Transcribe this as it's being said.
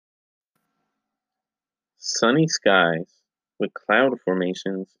Sunny skies with cloud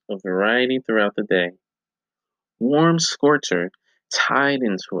formations of variety throughout the day. Warm scorcher tied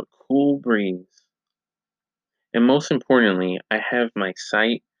into a cool breeze. And most importantly, I have my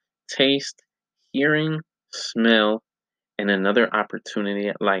sight, taste, hearing, smell, and another opportunity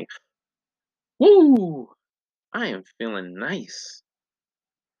at life. Woo! I am feeling nice.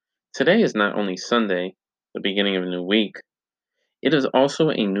 Today is not only Sunday, the beginning of a new week, it is also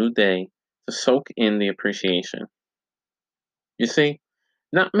a new day to soak in the appreciation. You see,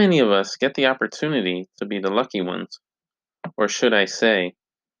 not many of us get the opportunity to be the lucky ones, or should I say,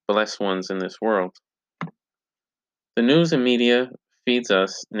 blessed ones in this world. The news and media feeds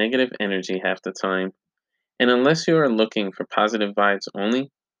us negative energy half the time, and unless you are looking for positive vibes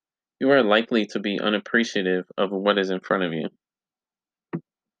only, you are likely to be unappreciative of what is in front of you.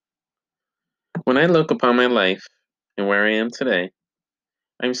 When I look upon my life and where I am today,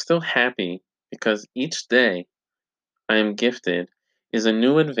 I'm still happy because each day I am gifted is a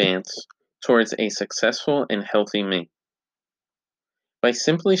new advance towards a successful and healthy me. By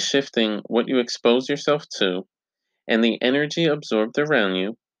simply shifting what you expose yourself to and the energy absorbed around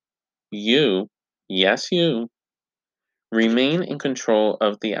you, you, yes, you, remain in control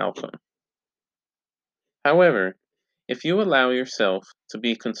of the outcome. However, if you allow yourself to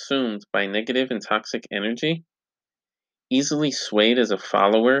be consumed by negative and toxic energy, easily swayed as a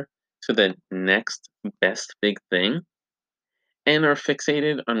follower to the next best big thing, and are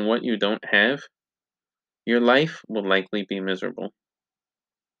fixated on what you don't have, your life will likely be miserable.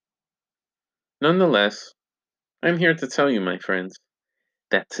 Nonetheless, I'm here to tell you, my friends,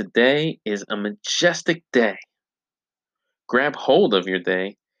 that today is a majestic day. Grab hold of your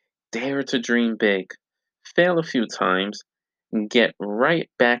day, dare to dream big, fail a few times, and get right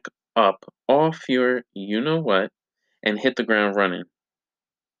back up off your you know what and hit the ground running.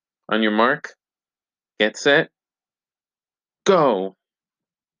 On your mark, get set, go!